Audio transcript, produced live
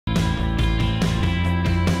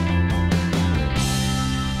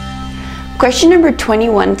Question number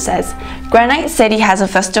 21 says, Granite City has a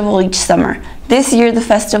festival each summer. This year, the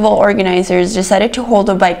festival organizers decided to hold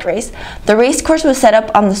a bike race. The race course was set up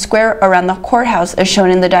on the square around the courthouse as shown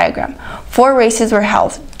in the diagram. 4 races were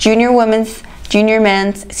held: junior women's, junior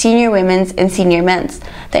men's, senior women's, and senior men's.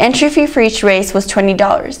 The entry fee for each race was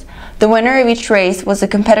 $20. The winner of each race was the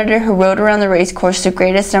competitor who rode around the race course the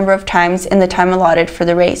greatest number of times in the time allotted for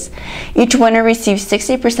the race. Each winner received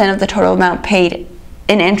 60% of the total amount paid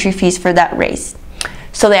in entry fees for that race.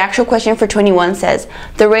 So the actual question for 21 says,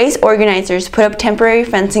 the race organizers put up temporary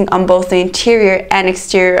fencing on both the interior and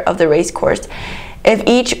exterior of the race course. If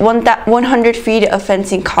each 100 feet of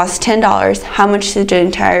fencing costs $10, how much did the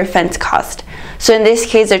entire fence cost? So in this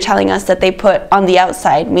case, they're telling us that they put on the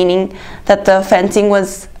outside, meaning that the fencing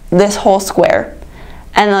was this whole square,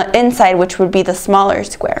 and the inside, which would be the smaller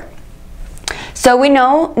square. So we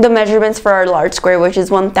know the measurements for our large square, which is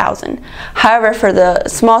 1,000. However, for the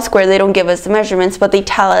small square, they don't give us the measurements, but they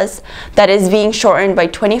tell us that it's being shortened by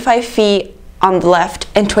 25 feet on the left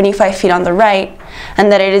and 25 feet on the right,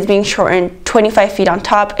 and that it is being shortened 25 feet on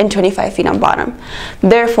top and 25 feet on bottom.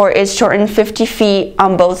 Therefore, it's shortened 50 feet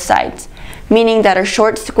on both sides, meaning that our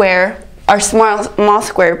small square, is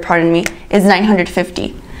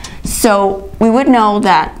 950. So we would know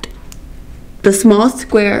that the small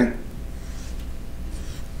square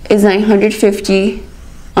is 950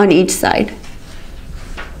 on each side,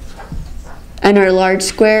 and our large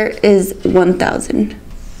square is 1,000.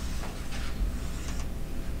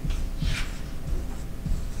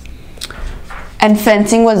 And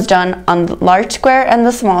fencing was done on the large square and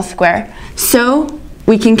the small square. So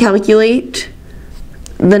we can calculate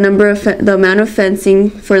the amount of fencing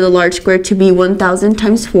for the large square to be 1,000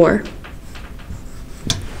 times 4,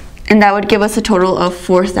 and that would give us a total of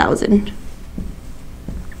 4,000.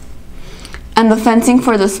 And the fencing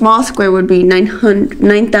for the small square would be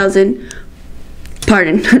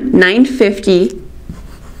 950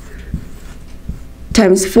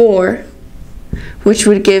 times 4, which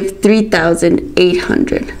would give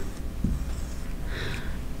 3,800.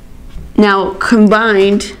 Now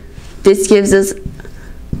combined, this gives us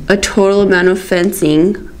a total amount of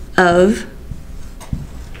fencing of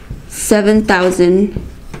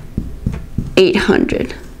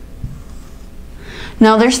 7,800.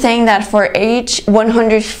 Now they're saying that for each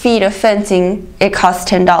 100 feet of fencing, it costs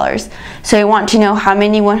 $10. So I want to know how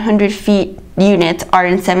many 100 feet units are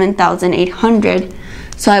in 7,800.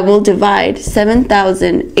 So I will divide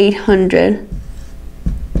 7,800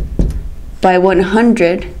 by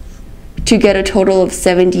 100 to get a total of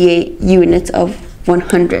 78 units of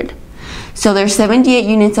 100. So there's 78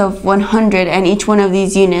 units of 100, and each one of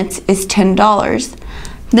these units is $10.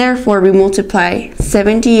 Therefore, we multiply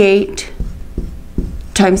 78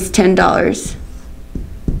 times $10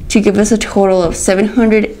 to give us a total of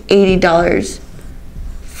 $780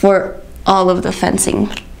 for all of the fencing,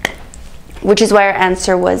 which is why our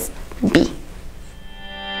answer was B.